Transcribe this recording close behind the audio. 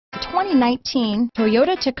2019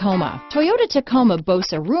 Toyota Tacoma. Toyota Tacoma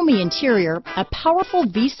boasts a roomy interior, a powerful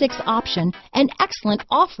V6 option, and excellent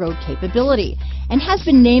off-road capability, and has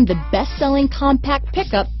been named the best-selling compact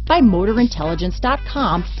pickup by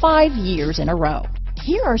MotorIntelligence.com 5 years in a row.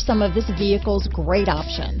 Here are some of this vehicle's great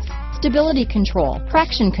options: stability control,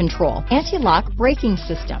 traction control, anti-lock braking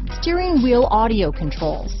system, steering wheel audio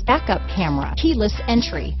controls, backup camera, keyless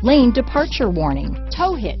entry, lane departure warning,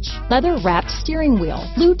 tow hitch, leather-wrapped steering wheel,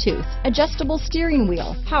 Bluetooth, adjustable steering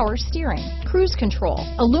wheel, power steering, cruise control,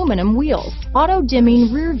 aluminum wheels,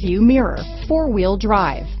 auto-dimming rear view mirror, four-wheel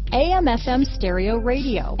drive, AM/FM stereo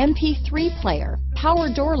radio, MP3 player, power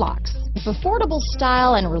door locks. If affordable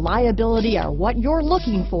style and reliability are what you're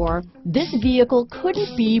looking for, this vehicle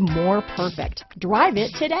couldn't be more perfect. Drive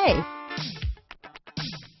it today.